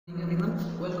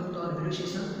everyone, welcome to our video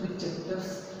session with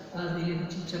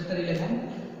chapter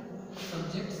 11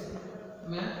 subjects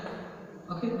math.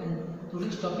 Okay, and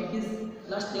today's topic is,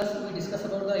 last class we discussed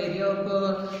about the area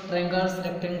of triangles,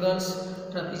 rectangles,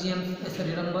 trapezium,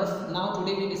 rhombus. Now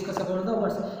today we discuss about the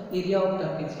what's area of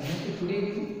trapezium. Okay, today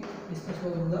we discuss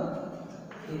about the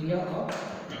area of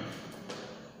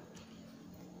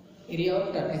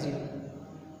trapezium.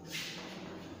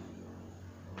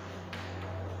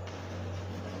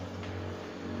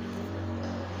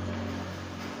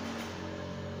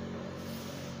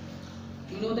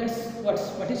 You know that's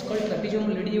what is called trapezium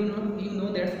already. You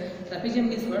know that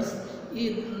trapezium is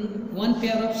one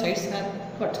pair of sides are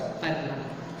parallel.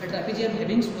 A trapezium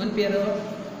having one pair of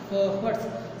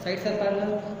sides are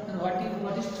parallel. And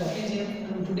what is trapezium?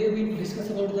 And today we discuss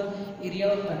about the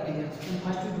area of trapezium. And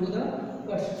first we do the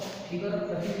figure of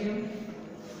trapezium.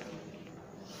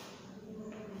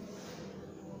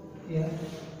 Yeah,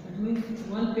 that means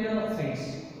one pair of sides.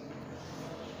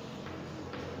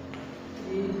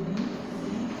 A, B,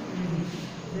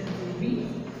 then AB,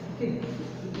 okay,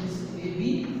 this AB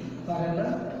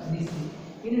parallel DC.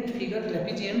 In a figure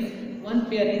trapezium, one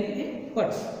pair is a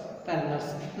parallels.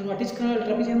 And what is called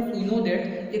trapezium? We know that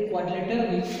a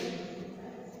quadrilateral with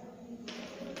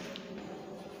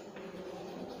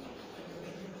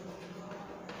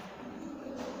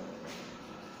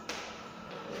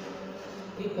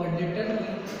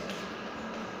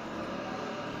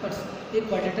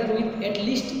at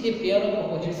least a pair of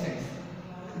opposite sides.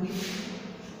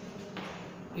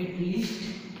 At least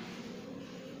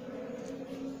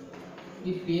a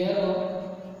pair of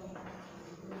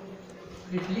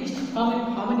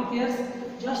how many pairs?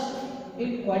 Just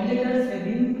a quadrilateral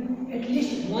having at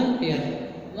least one pair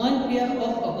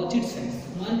of opposite sides.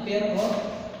 One pair of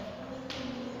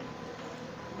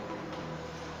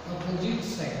opposite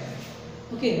sides.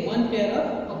 Okay, one pair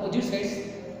of opposite sides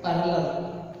parallel.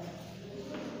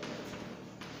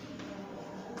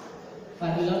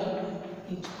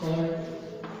 Is called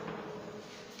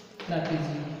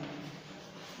trapezium.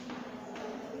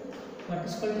 What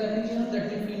is called trapezium? That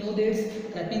if we know that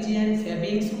trapezium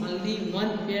having only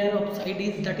one pair of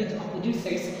sides, that is opposite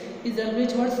sides, is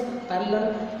always parallel.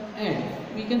 And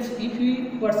we can, if we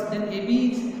then AB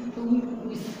is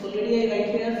already I write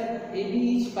here AB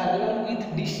is parallel with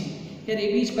DC. Here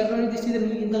AB is parallel with DC. Then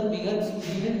in the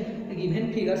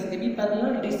given figures AB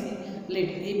parallel DC. Let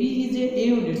AB is a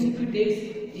unit. If we take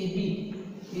AB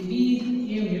is a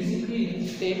unit. If we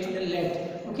take the left,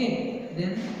 okay,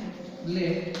 then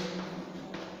let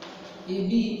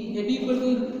AB equal to,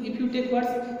 if you take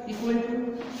equal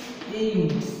to A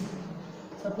units.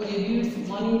 Suppose AB is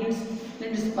 1 unit, then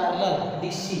it is parallel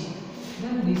DC.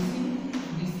 Then DC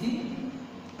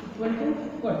equal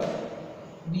to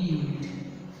B unit.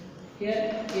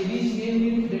 Here AB is A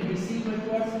unit, then DC equal to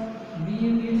B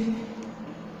unit.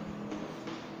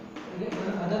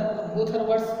 Both are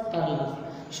parallel.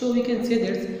 So we can say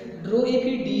that draw a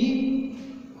DE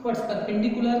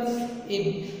perpendicular AB.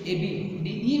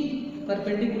 DE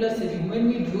perpendicular AB. When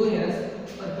we draw here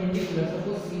perpendicular,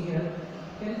 suppose see here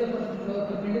is the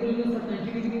perpendicular for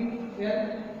 90 degree.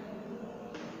 Here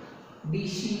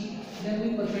DC, then we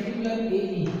perpendicular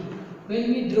AE. When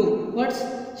we draw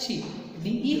C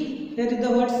DE, here is the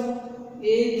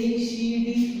ABCD,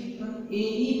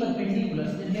 AE perpendicular.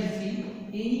 Then here C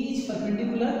AE is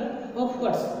perpendicular of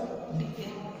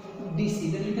DC.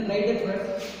 Then we can write that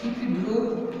if you draw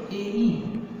AE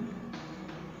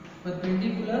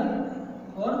perpendicular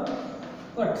or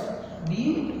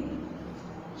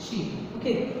DC.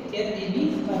 Okay, here AB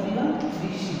is parallel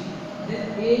DC. Then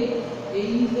AE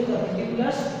is the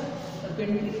perpendicular.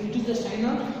 It is the sign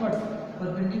of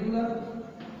perpendicular.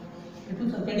 It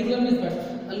is perpendicular means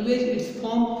always it's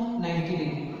from 90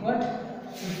 degree.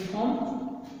 It's from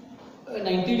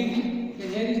 90 degree. And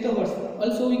here is the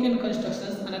also we can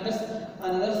constructions another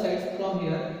sides from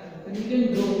here, and we can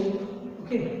draw,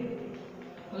 okay,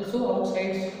 also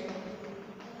outsides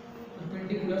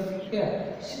perpendicular here.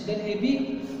 Then AB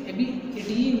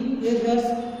here does,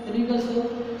 then we can also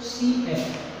CF,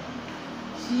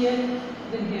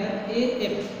 then here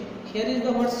AF. Here is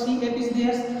the CF is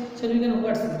there, so we can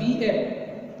BF.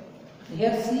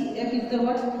 Here CF is the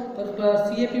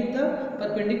CF is the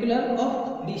perpendicular of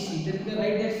DC. Then we can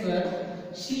write that word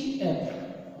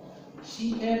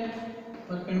CF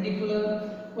perpendicular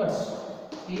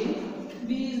B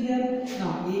is there.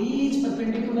 Now A is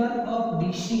perpendicular of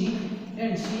DC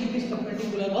and CF is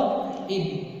perpendicular of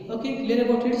AB. Okay, clear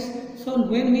about it? So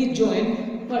when we join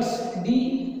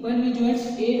when we join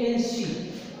A and C,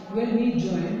 when we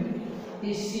join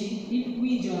AC, if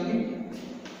we join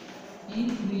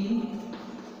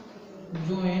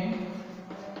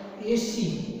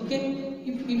AC. Okay,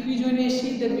 if we join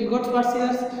AC, then we got what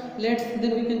here.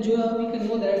 Then we can join, we can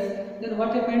know that. Then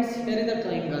what happens here is the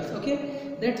triangles. Okay,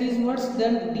 that is what's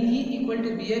then DE equal to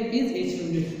BF is H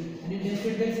unit. And you can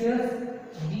say that here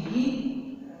DE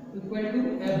equal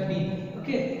to FB.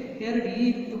 Okay, here DE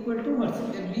equal to what?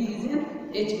 FB is an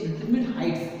H unit. That means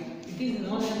heights. It is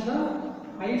known as the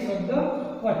heights of the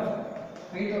what?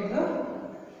 Height of the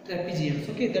trapeziums.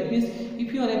 Okay, that means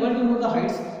if you are able to know the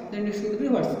heights, then it should be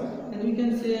what? Then we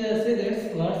can say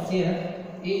that what's here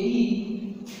AE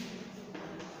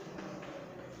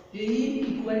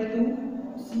equal to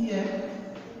CF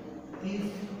is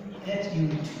H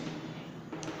unit.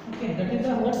 Okay, that is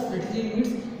the what trapezium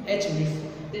units H units.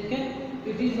 Then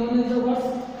it is known as the what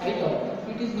height of.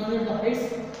 It is known as the heights.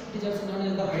 It is also known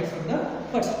as the heights of the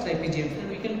what trapezium. Then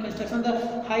we can construct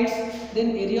the heights.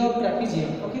 Then area of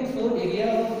trapezium. Okay, so area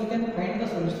of, we can find the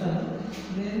solution.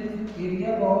 Then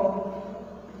area of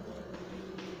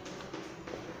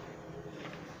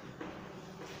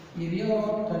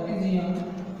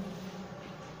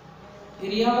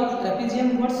trapezium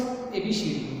what's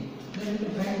ABCD. Then we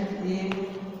can find A,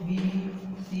 B,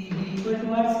 C, D equal to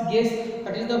what? Guess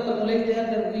what is the formula is there.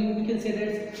 Then we can say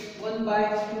that 1 by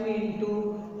 2 into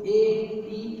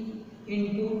AE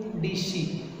into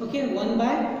DC. Okay, 1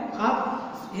 by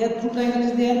half. Here two triangle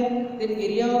is there. Then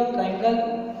area of triangle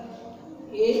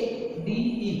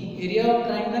ADE. Area of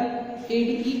triangle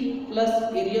ADE plus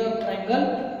area of triangle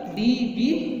DB.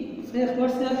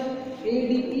 What's here?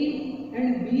 ADE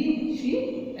and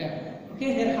BCF. Okay,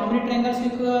 here how many triangles we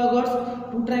got?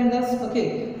 Two triangles. Okay,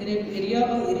 then area of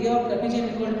trapezium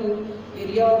equal to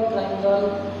area of triangle.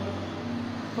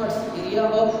 What's area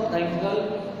of triangle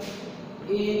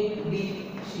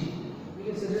ABC? We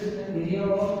can say that area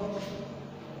of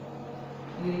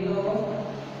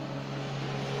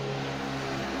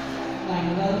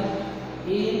triangle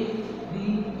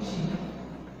ABC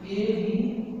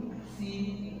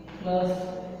plus,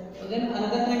 so then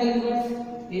another triangle is what?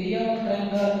 Area of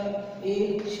triangle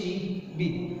ACB.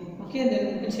 Okay, then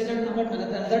we can say that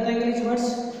another triangle is what?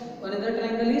 Another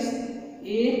triangle is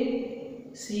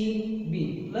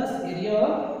ACB plus area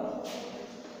of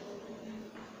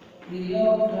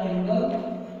triangle.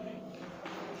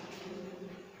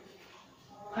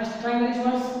 First triangle is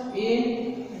what?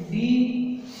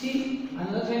 ADC.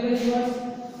 Another triangle is what?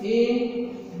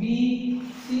 ABC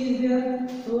is there.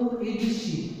 So ABC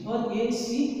or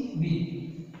ACB.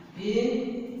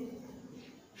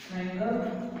 Triangle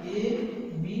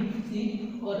ABC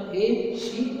or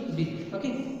ACB.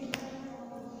 Okay.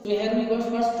 So here we got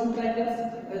first two triangles.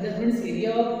 That means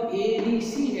area of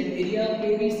ADC and area of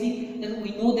ABC. Then we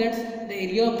know that the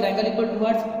area of triangle equal to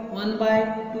what? 1 by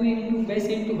 2 into base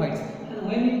into height. And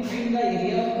when we find the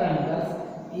area of triangles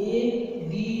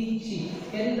ADC,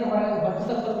 here is the what is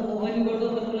the formula? When you got the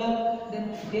formula, then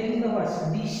here is the what?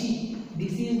 DC.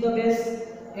 DC is the base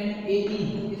and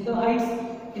AE is the heights.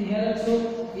 In here also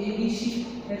ABC,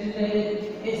 here is the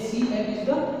ACF is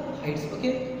the heights.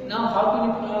 Okay. Now how can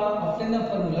you obtain the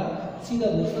formula? See the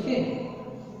rules. Okay.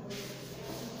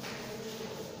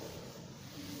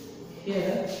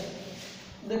 Here,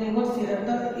 then you must here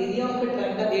the area of a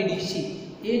triangle ADC.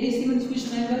 ADC means which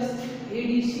triangles?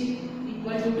 ADC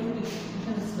equal to, you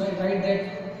can write that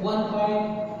 1 by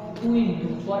 2 into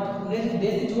what? Then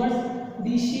base is what?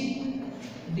 DC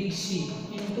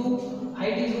into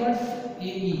height is what?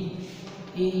 AE.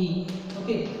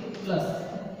 Okay, plus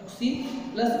C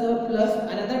plus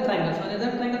another triangle. So another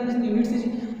triangle means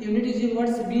unit is what?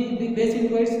 Base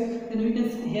into heights. Then we can,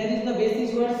 here is the base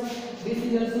is what? Base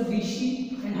is also DC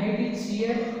and height is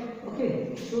CF. Okay,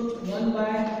 so 1 by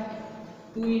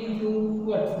 2 into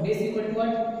what? Base equal to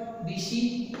what? DC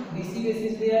base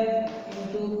is there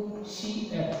into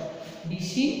CF.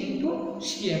 DC into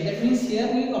CF. That means here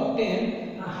we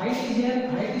obtain a height is here,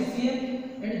 height is CF,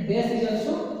 and base is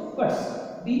also what?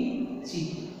 DC.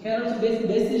 Here also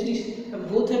base is DC.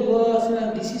 Both have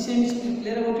DC same is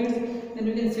clear about it. Then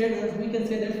we can say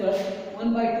that first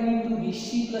 1 by 2 into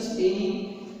DC plus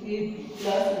AE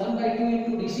plus 1 by 2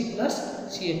 into DC plus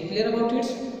CF. Clear about it?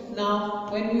 Now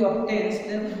when we obtain,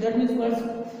 then that means what?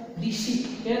 DC.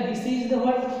 Here DC is the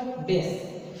what? Base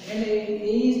and A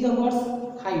is the what?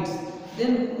 Heights.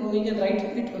 Then we can write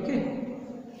it. Okay.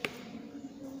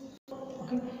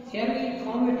 Here we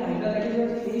form a triangle that is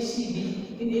what? ACB.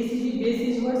 In ACB base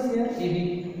is what? Here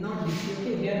AB, not DC.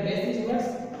 Okay. Here base is what?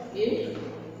 AB.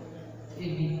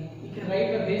 You can write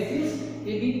the base is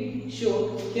AB. So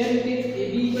here we take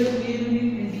AB equal to A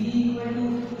unit and D equal to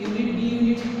unit B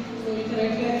unit. So you can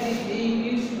write here this A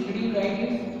units, already write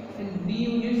it, and B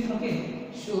units. Okay.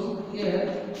 So here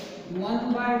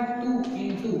 1 by 2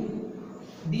 into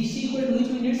DC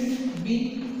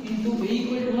into A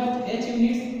equal to what? H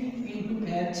units into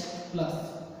H plus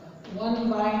 1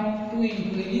 by 2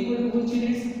 into A equal to which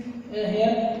units?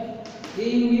 Here A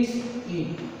units A.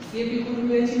 CF equal to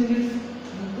H units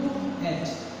into H.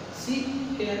 See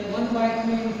here 1 by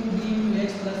 2 into B into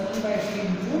H plus 1 by 3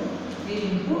 into A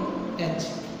into H.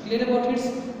 Clear about it?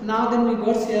 Now then we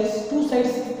got here two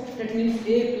sides, that means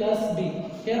A plus B.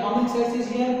 Here how many sides is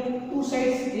here? Two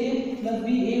sides, A plus B,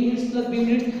 A units plus B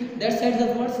units. That sides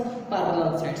are what?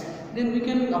 Parallel sides. Then we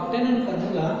can obtain a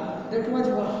formula. That was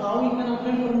how we can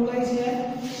obtain formula is here.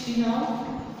 See now.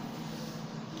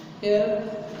 Here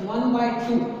 1 by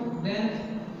 2, then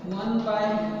 1 by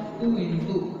 2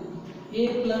 into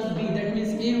A plus B. That means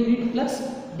A unit plus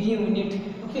B unit.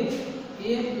 Okay.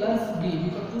 A plus B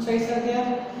because two sides are there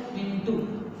into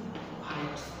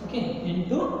heights. Okay.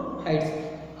 Into heights.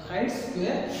 Height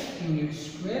square units.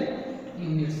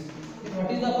 Then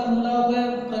what is the formula of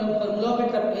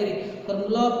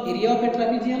area of a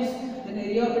trapezium? Then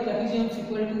area of a trapezium is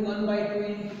equal to 1 by 2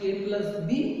 into A plus B.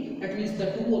 That means the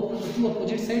two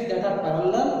opposite sides that are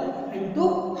parallel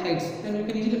into heights. Then we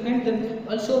can easily find them.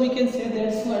 Also we can say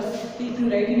that if you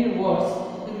write in your words,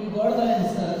 then we got the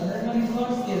answer. That one is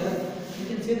what here. We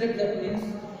can say that means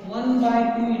 1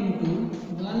 by 2 into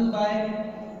 1 by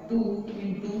 2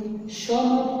 into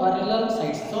sum of parallel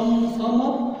sides. Sum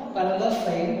of parallel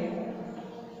side.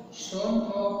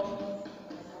 Sum of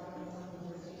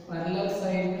parallel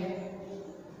side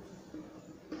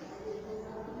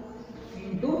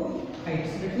into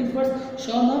heights. That means what?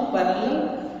 Sum of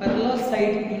parallel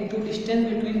side into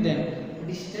distance between them.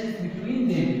 Distance between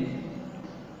them.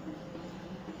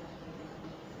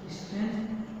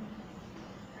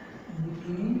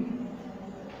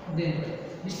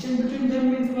 Distance between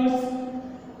them means what?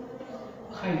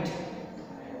 Height.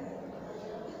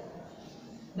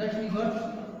 That we got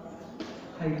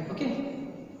height. Okay.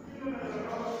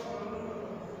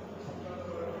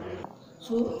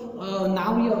 So now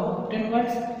we have obtained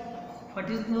what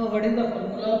is the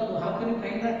formula? How can we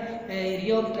find the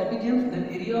area of trapezium? Then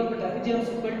area of trapezium is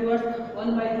equal to what?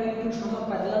 1 by 2 into sum of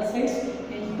parallel sides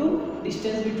into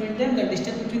distance between them. The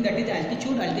distance between that is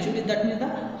altitude. Altitude is that means the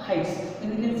heights.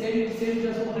 And we can say it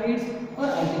as heights or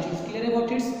altitudes. Clear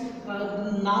about it?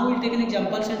 Now we'll take an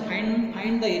example and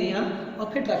find the area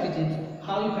of a trapezium.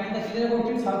 How you find the clear about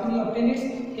it? How can you obtain it?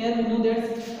 Here we know that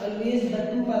always the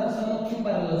sum of two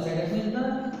parallel sides. That means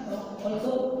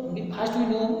also first we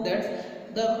know that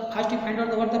first we find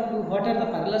out what are the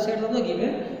parallel sides of the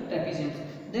given trapezium.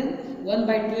 Then 1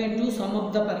 by 2 into sum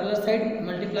of the parallel side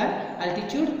multiply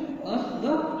altitude or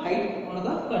the height or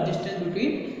the distance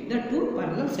between the two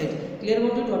parallel sides. Clear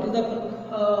about it? What is the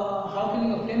how can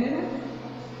you obtain an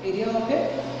area of a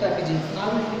trapezium? Now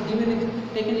we will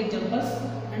take an examples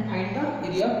and find the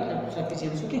area of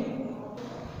trapezium. Okay.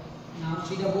 Now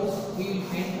see the board. We will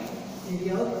find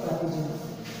area of trapezium.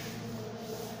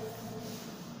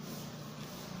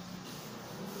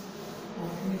 How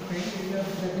can we find area of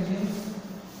trapezium?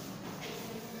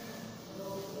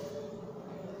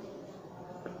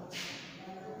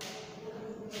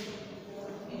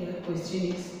 Here question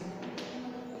is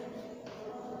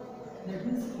that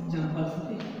means examples.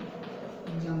 Okay.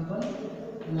 Example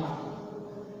now.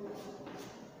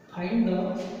 Find the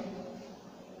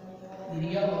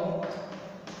area of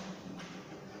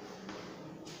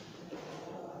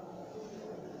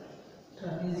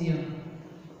trapezium.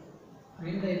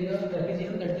 Find the area of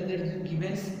trapezium that is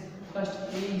given. First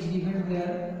A is given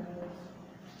there.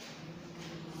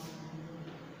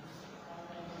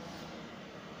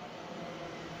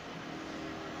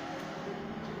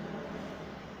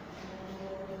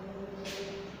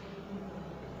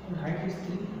 And height is 3.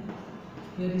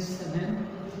 Here is 7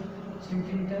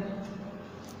 centimeter,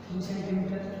 3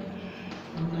 centimeter,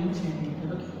 and 9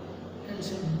 centimeter. Okay. And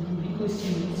so the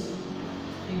question is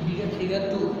a bigger figure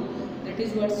 2. That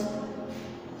is what's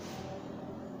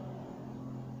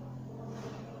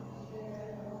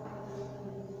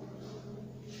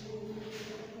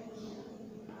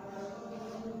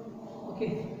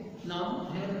okay. Now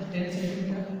here 10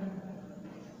 centimeter,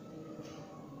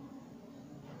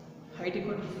 height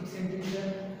equal to 6 centimeter,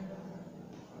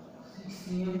 6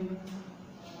 cm,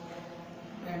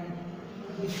 and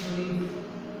this one is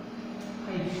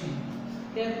 5 cm.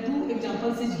 There are two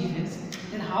examples is given.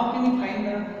 Then how can we find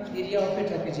the area of a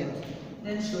trapezium?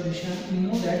 Then solution, we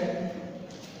know that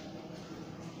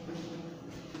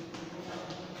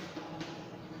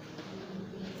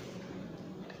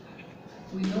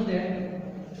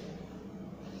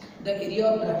the area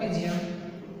of trapezium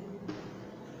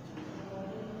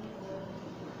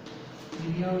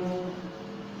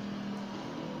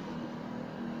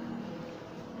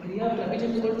area of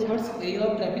trapezium is equal to what? Area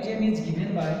of trapezium is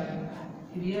given by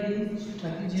area is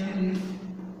trapezium is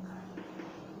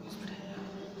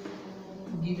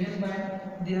given by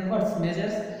their words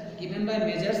measures given by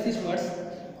measures is words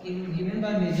given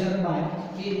by measure by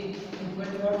a equal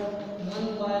to what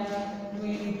 1 by 2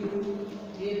 into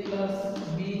a plus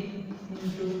b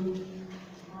into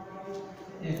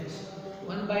h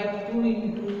 1 by 2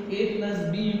 into a plus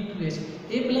b into h.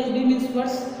 A plus b means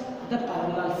what? The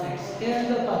parallel sides. Here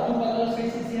the two parallel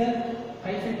sides is here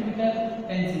 5 centimeter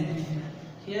 10 centimeter.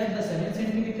 Here the 7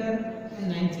 centimeter and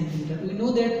 9 centimeter. We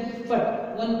know that,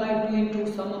 but 1 by 2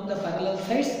 into sum of the parallel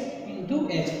sides into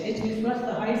h. H means what?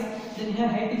 The height. Then here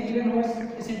height is given what?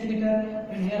 A centimeter,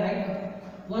 and here height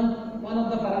one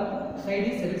of the parallel side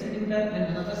is 7 centimeter and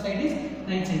another side is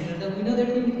 9 centimeter. Then we know that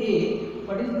in A,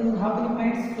 what is how many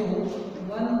points? So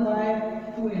 1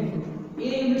 by 2 into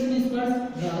A units means what?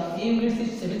 The A units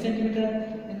is 7 centimeter,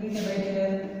 and we can write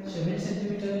here 7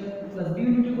 centimeter plus B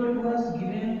unit equal to us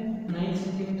given 9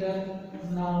 centimeter.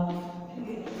 Now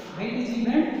height is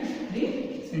given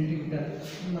 3 centimeter.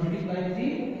 Multiply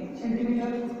 3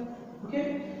 centimeter. Okay.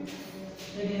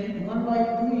 Again 1 by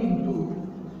 2 into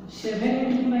 7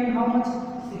 into 9 how much?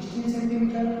 16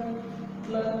 centimeter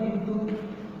plus into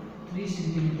 3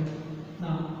 centimeter.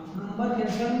 Now number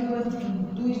cancel because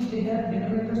 2 is there,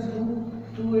 denominator is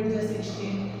 2 8 is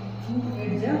 16, 2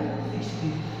 8 is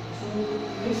 16. So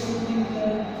 8 centimeter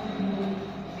into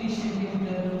 3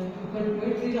 centimeter equal to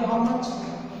 8 is how much?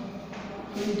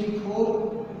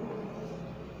 24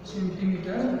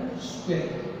 centimeter square.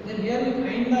 Then here we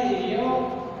find the area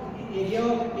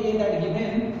of A that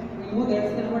given. We know that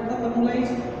then what the formula is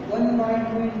 1 by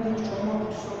 2 into sum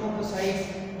of the sides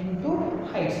into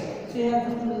heights. So here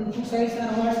the two sides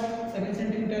are what? 7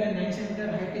 centimeter and 9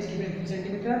 centimeter. Height is given 3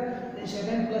 centimeter. Then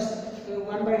 7 plus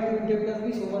 1 by 2 into plus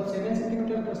b. So what 7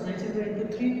 centimeter plus 9 centimeter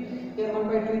into 3. Here 1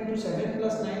 by 2 into 7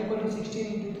 plus 9 equal to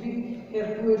 16 into 3. Here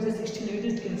 2 is 16. We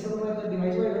just cancel by the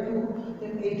divided by 2.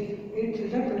 Then 8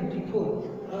 is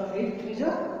 24. 8 is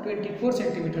 24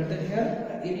 centimeter. Then here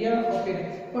area of a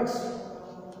what's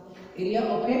area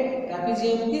of a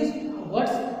trapezium is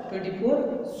what's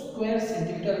 24 square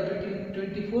centimeter or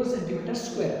 24 centimeter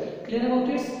square. Clear about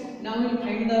it? Now we will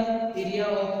find the area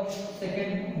of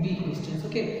second B questions.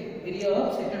 Okay, area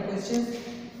of second questions.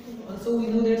 Also we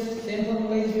know that same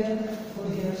formula is here for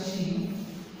here C.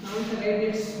 Now we can write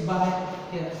it by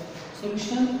here.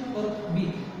 Solution for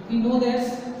B. We know that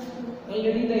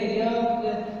already the area of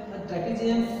the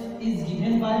trapezium is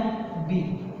given by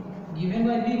B. Given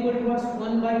by B equal to what?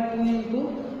 1 by 2 into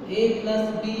A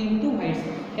plus B into height.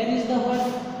 Here is the what?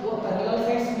 Parallel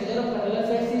sides. Measure of parallel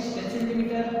sides is 10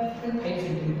 centimeter and 5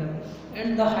 centimeter.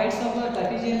 And the heights of the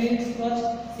trapezium is what?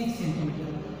 6 centimeter.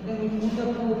 Then we put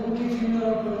the formula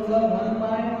of formula 1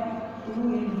 by 2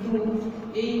 into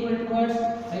A equal to what?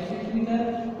 5 centimeter.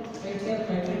 Height here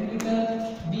 5 centimeter.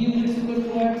 B units equal to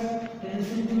what? 10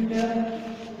 centimeter.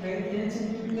 Right, 10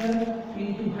 centimeter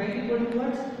into height equal to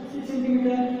what? 6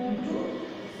 centimeter into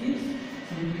 6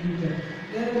 centimeter.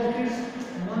 Therefore, it is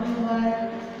 1 by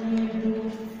 2 into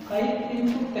 5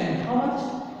 into 10. How much?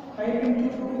 5 into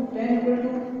 2, 10 equal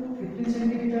to 15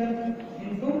 centimeter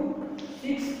into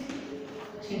 6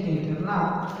 centimeter.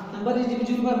 Now, number is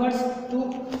divisible by what? 2,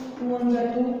 2 1 by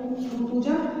 2, 2 2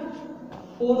 ja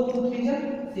 4, 2 3 ja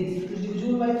 6. It is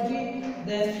divisible by 3.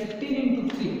 Then 15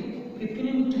 into 3. 15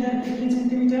 into 10, 15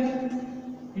 centimeter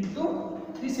into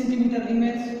 3 centimeter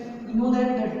remains. We know that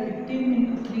 15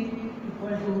 into 3 equal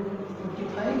to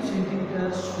 45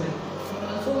 centimeter square.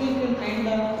 Also we can find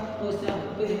the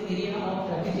area of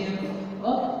trapezium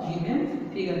of given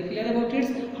figure. Clear about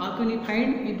it? How can we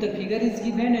find if the figure is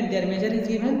given and their measure is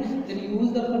given? Then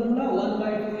use the formula 1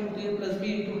 by 2 into A plus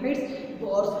B into heights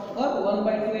or 1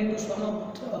 by 2 into sum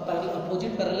of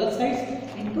opposite parallel sides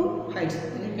into heights.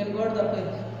 Then you can got the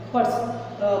first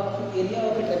area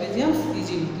of a trapezium is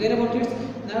in. Clear about it?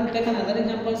 Now we'll take another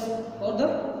examples for the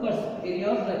first area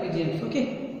of trapezium.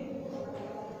 Okay.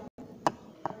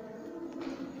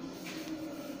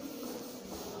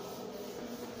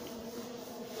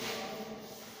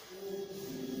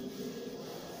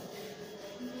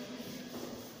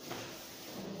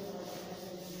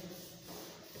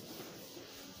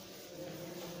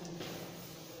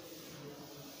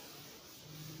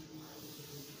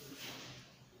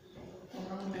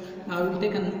 Now we will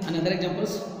take another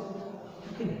examples.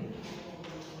 Okay.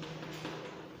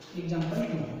 Example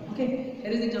 2. Okay.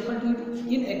 Here is example 2.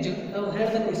 Here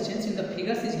the questions in the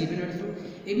figures is given.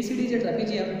 ABCD is a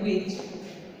trapezium which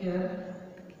here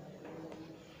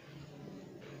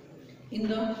in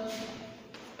the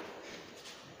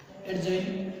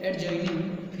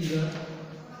adjoining figure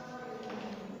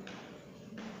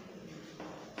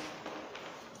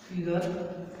figure.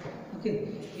 Okay,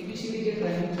 ABCD is a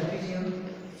trapezium.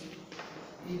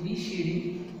 ABCD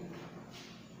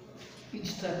is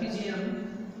trapezium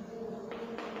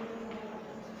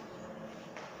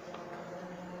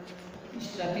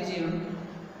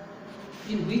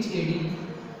in which AD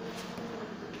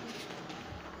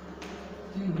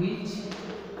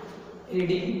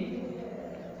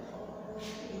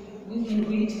in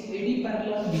which AD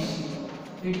parallel BC,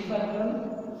 AD parallel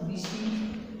BC,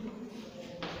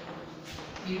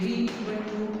 AD equal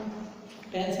to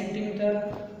 10 centimeter,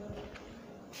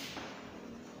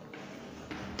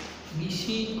 BC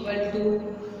equal to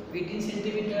 18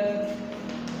 centimeter,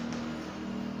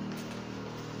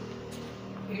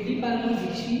 AD parallel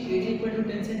BC, AD equal to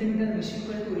 10 centimeter, BC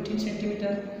equal to 18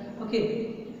 centimeter, okay,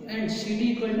 and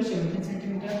CD equal to 17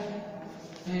 centimeter,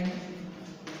 and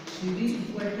CD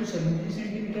equal to 17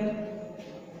 centimeter.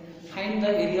 Find the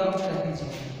area of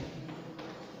trapezium.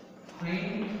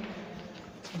 Find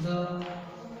the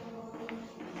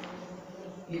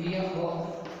area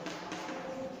of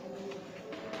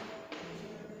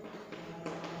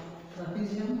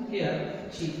trapezium. Here,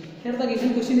 see. Here the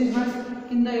given question is what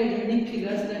in the heading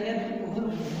figures that are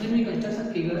when we construct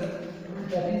some figures,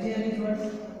 trapezium is what.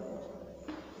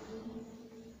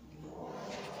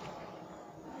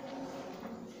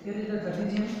 Here is the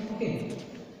trapezium. Okay.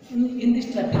 In this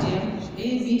trapezium,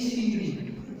 A, B, C, D.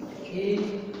 A,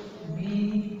 B,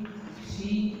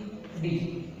 C, D.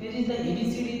 Here is the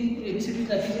ABCD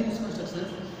trapezium construction.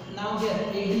 Now here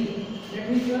AD. Let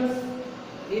me first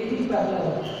AD parallel.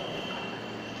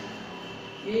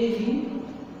 A, B,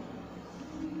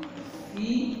 C,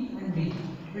 and D.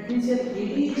 That means here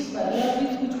AD is parallel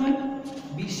with which one?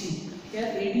 BC. Here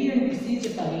AD and BC is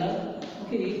a parallel.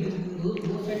 Okay,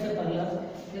 both sides are parallel.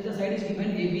 Here the side is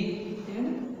given AB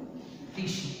and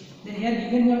BC. Then here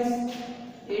given was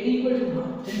AD equal to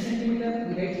 10 centimeter.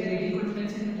 We write here AD equal to 10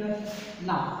 centimeter.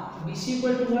 Now BC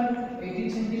equal to what? 18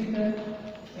 centimeter.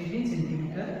 18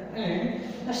 centimeter. And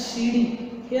the CD.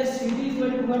 Here CD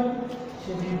equal to what?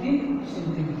 17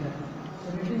 centimeter.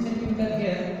 17 centimeter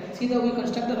here. See the we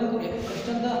construct the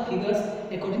figures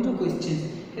according to questions.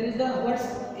 Here is the what's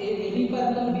AD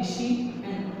parallel BC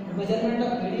and measurement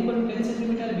of AD equal to 10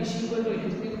 centimeter, BC equal to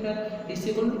 18 centimeter, DC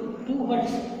equal to what?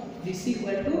 DC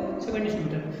equal to 70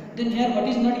 centimeter. Then here what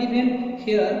is not given?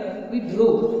 Here we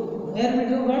draw. Here we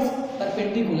draw what's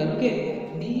perpendicular. Okay,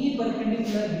 DE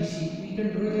perpendicular BC. We can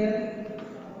draw here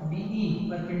DE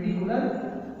perpendicular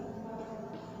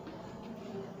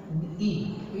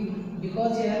E.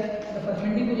 Because here the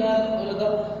perpendicular or the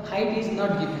height is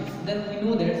not given. Then we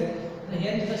know that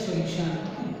here is the solution.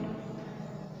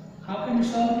 How can we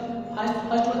solve?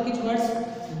 First work is what?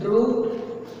 Draw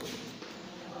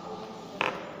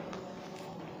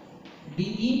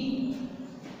DE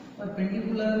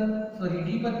perpendicular,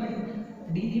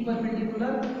 DE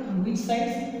perpendicular on which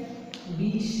sides?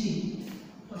 BC.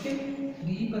 Okay,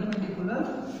 DE perpendicular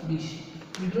BC.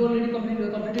 We draw already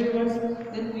completed words.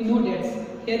 Then we know that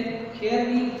here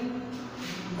we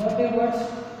got a what?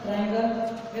 Triangle.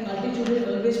 Then altitude is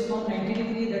always from 90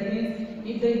 degree. That means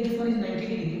if this one is 90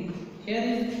 degree, here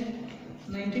is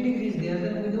 90 degrees there.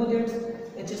 Then we know that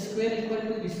h square equal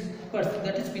to b square.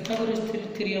 That is Pythagoras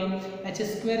theorem. H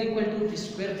square equal to b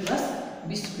square plus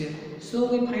b square. So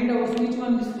we find out which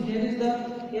one. Here is the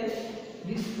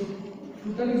this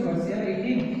total is what? Here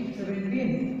 18,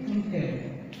 17, and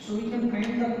 10. So we can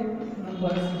find the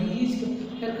numbers. D is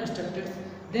here constructed.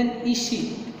 Then EC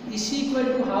equal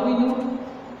to how we know?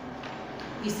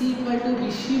 EC equal to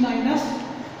BC minus.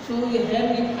 So here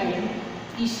we find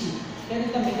EC. Here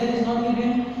the measure is not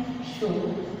given. So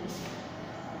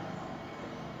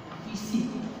EC,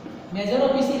 measure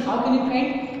of EC, how can you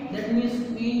find? That means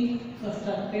we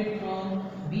subtracted from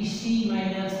BC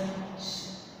minus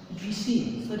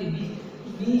BC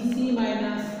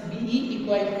minus BE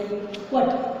equal to what?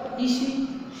 EC.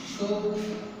 So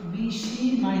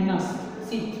BC minus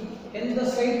C. Here is the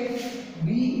side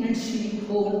B and C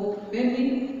whole. When we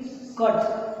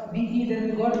cut BE, then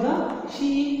we got the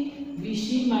CE.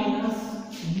 BC minus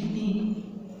BE.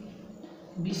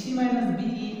 BC minus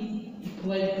BE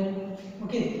equal to,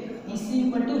 okay, EC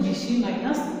equal to BC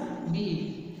minus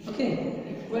BE. Okay,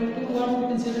 equal to what? We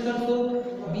can say that also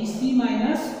BC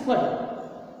minus what?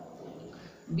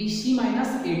 BC minus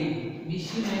AD.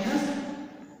 BC minus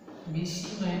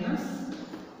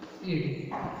AD.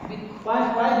 Why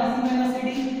BC minus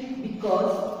AD?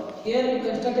 Because here we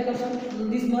constructed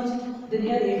this much, then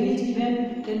here AD is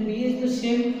given, then B is the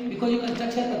same because you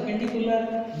construct a perpendicular.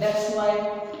 That's why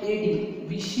AD.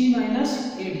 BC minus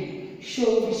AD.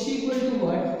 So BC equal to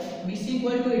what? BC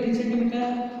equal to 18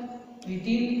 centimeter.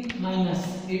 18 minus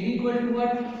AD equal to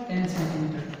what? 10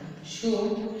 centimeter.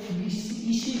 So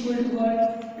EC equal to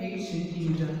what? 8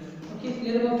 centimeter. Okay,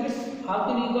 clear about this? How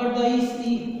can you got the EC?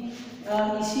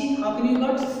 How can you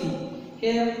got C?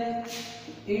 Here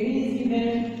AD is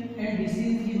given and BC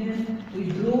is given. We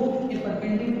draw a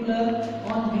perpendicular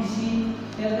on BC.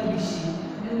 Here the BC.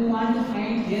 Then we want to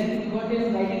find, here we got a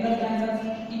right angle triangle.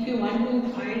 If you want to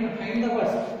find the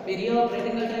what? Area of right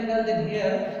angle triangle, then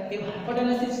here if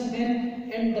hypotenuse is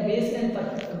given and the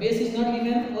base is not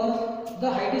given or the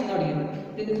height is not given,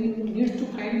 then we need to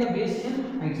find the base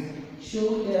and height.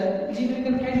 So here easily we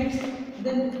can find it.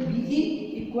 Then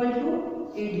BE equal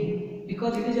to AD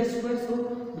because it is a square. So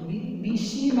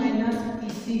BC minus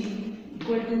EC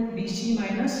equal to BC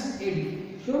minus AD.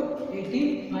 So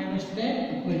 18 minus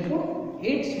 10 equal to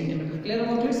 8 centimeter. Clear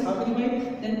about this? How can you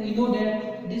find? Then we know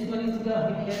that this one is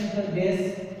the, here is the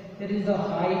base, here is the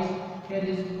height, here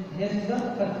is the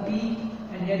P,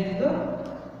 and here is the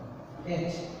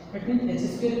H. That means H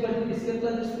square equal to P square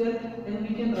plus B square. Then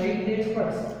we can write that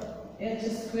first. H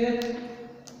square,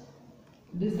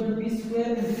 this one B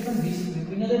square, and this one B square.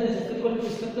 We know that H square equal to P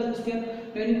square plus B square.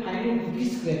 When you find it B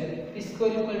square equal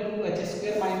to H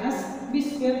square minus B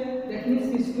square. That means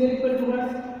B square equal to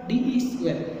what? DE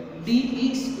square.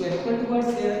 DE square equal to what?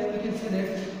 Here we can say that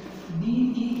D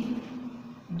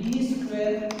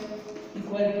square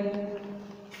equal to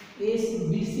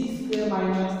BC square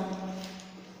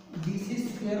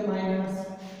minus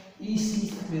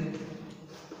EC square.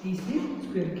 EC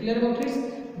square. Clear about it?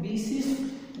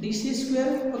 DC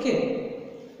square. Okay.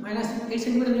 Minus 8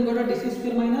 centimeter. You got a DC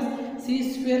square minus C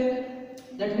square.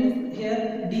 That means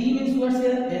here D means what's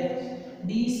here? H. D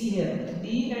C here.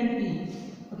 D and E.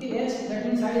 Okay. H. That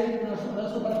means height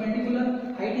also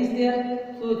perpendicular. Height is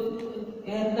there. So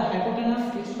here the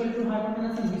hypotenuse is equal to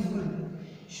hypotenuse and B square.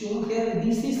 So here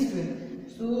DC square.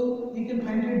 So we can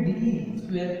find a D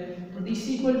square. So DC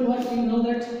equal to what? We know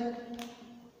that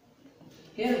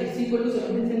here DC equal to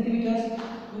 17 centimeters.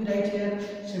 We write here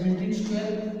 17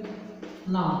 square.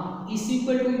 Now EC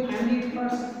equal to, we find it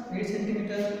first 8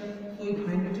 centimeters. So we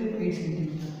find it 8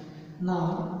 centimeters.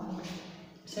 Now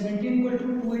 17 equal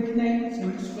to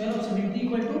 289. Square of 17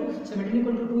 equal to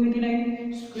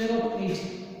 289. Square of 8.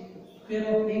 Square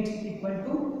of 8 equal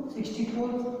to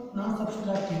 64. Now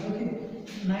subtract it. Okay.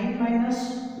 9 minus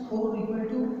 4 equal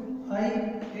to 5.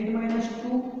 8 minus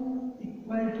 2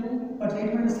 equal to, but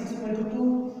 8 minus 6 equal to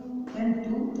 2, and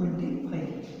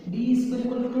 225. D is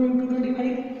equal to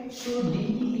 225. So D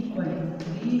equal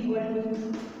to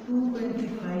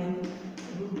 225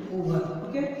 root over.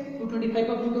 Okay, 225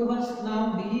 of root over. Now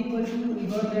D equal to, we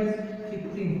got that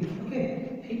 15. Okay,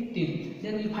 15.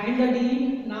 Then we find the D.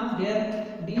 Now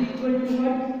there D equal to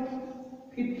what?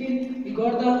 15. We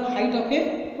got the height of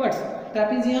a what?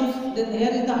 Trapezium. Then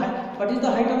here is the height. What is the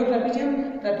height of a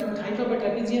trapezium? Height of a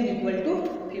trapezium equal to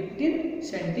 15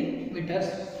 centimeters.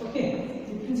 Okay,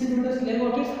 15 centimeters. Clear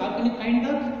about it? How can you find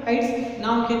the heights?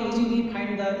 Now you can easily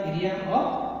find the area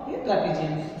of a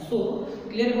trapezium. So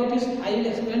clear about this? I will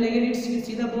explain again.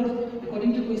 See the board.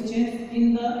 According to questions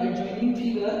in the adjoining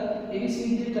figure,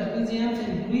 ABC is the trapezium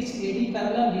and which AD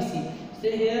parallel BC.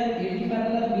 Say here AD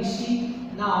parallel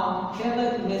BC. Now here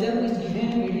the measurement is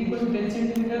given. AD equal to 10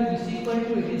 centimeter, BC equal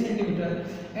to 18 centimeter,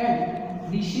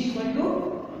 and BC equal to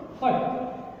what?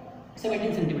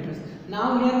 17 centimeters.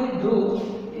 Now here we draw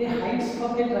a heights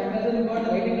of a triangle. We got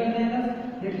the right angle triangle,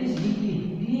 that is DE.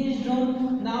 DE is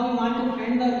drawn. Now we want to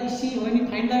find the EC. When we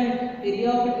find the area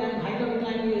of a triangle, height of a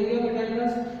triangle, area of a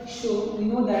triangle, so we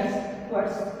know that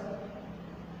what's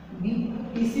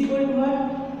EC equal to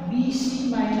what? BC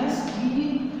minus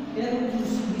BE. Here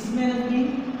BC minus B.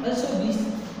 Also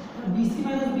BC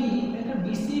minus B. And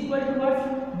BC equal to what?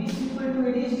 BC equal to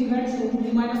AD is divided. So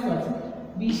B minus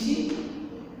what? BC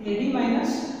AD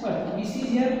minus what? BC is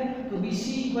here. So BC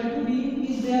equal to B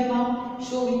is there now.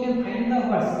 So we can find the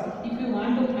what? If you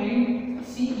want to find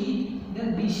CE,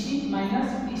 then BC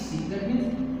minus BC. That means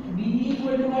BE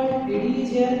equal to what? AD is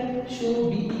here. So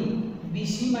BE.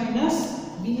 BC minus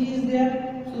BE is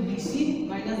there. So BC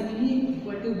minus BE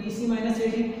equal to BC minus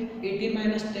 18. 18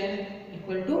 minus 10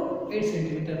 equal to 8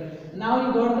 centimeter. Now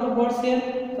you got the what's here?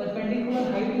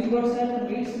 Perpendicular height is what's here?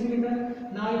 8 centimeter.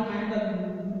 Now you find the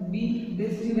B.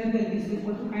 This is given. Then this is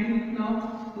equal to find it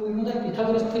now. So we know that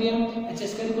Pythagoras theorem. H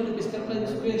square equal to P square plus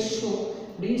B square. So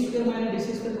D square minus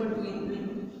DC square equal to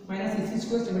minus EC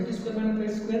square. 70 square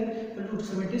minus 8 square equal to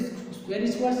 70 square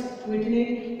is what?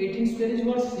 288. 18 square is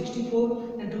what?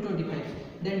 64 and 225.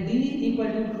 Then D equal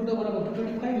to root over about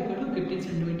 225 equal to 15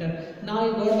 centimeter. Now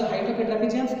you got the height of a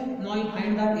trapezium. Now you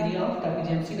find the area of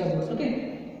trapezium. See the box.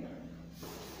 Okay.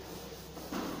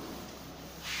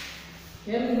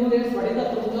 Here we know that what is the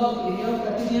formula of area of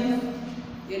trapezium?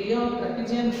 Area of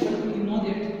trapezium, we know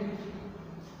that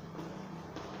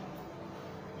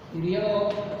area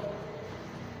of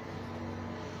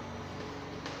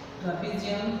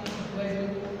trapezium equal to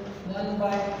 1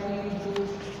 by 2 into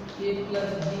a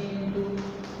plus b into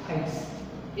heights.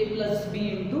 A plus b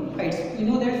into heights. We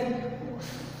know that.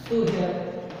 So here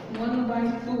 1 by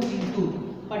 2 into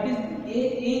what is a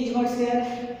is what's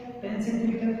here 10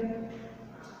 centimeter.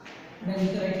 Then we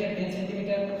can write here 10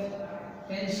 centimeter,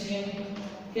 10 cm.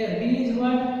 Here b is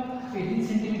what 18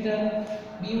 centimeter.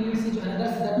 B units is another.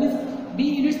 That means b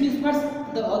units means what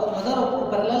the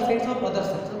other parallel sides of other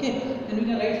sides. Okay. Then we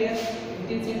can write here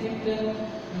 18 centimeter.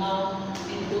 Now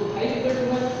into height equal to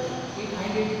what? We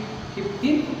find it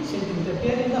 15 centimeter.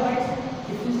 Here is the height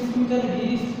 15 centimeter.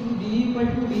 D equal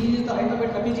to D is the height of a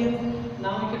trapezium.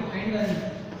 Now we can find the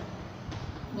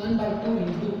 1 by 2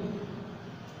 into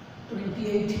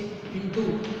 28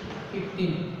 into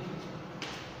 15.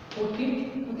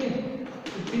 14. Okay.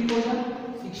 15 for the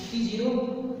 60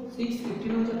 0 6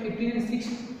 15 also 15 and 6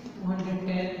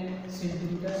 210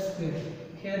 centimeter square.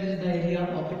 Here is the area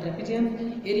of a trapezium.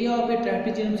 Area of a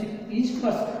trapezium is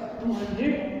first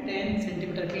 210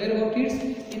 centimeter. Clear about it?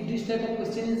 If this type of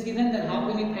question is given, then how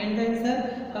can we find the answer?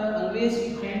 Always we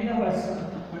find the words.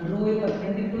 Draw a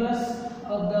perpendiculars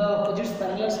of the opposite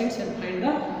parallel sides and find the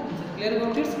answer. Clear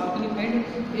about it? How can you find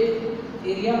a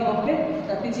area of a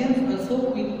trapezium? Also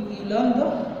we learn the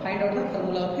find out the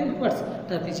formula of a words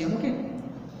trapezium. Okay.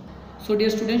 So dear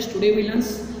students, today we learn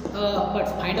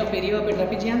find out area of a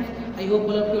trapezium. I hope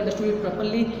all of you understood it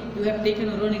properly. You have taken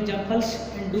your own examples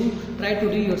and do try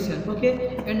to do yourself.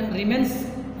 Okay, and remains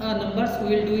numbers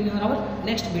we will do in our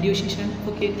next video session.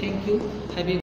 Okay, thank you. Have a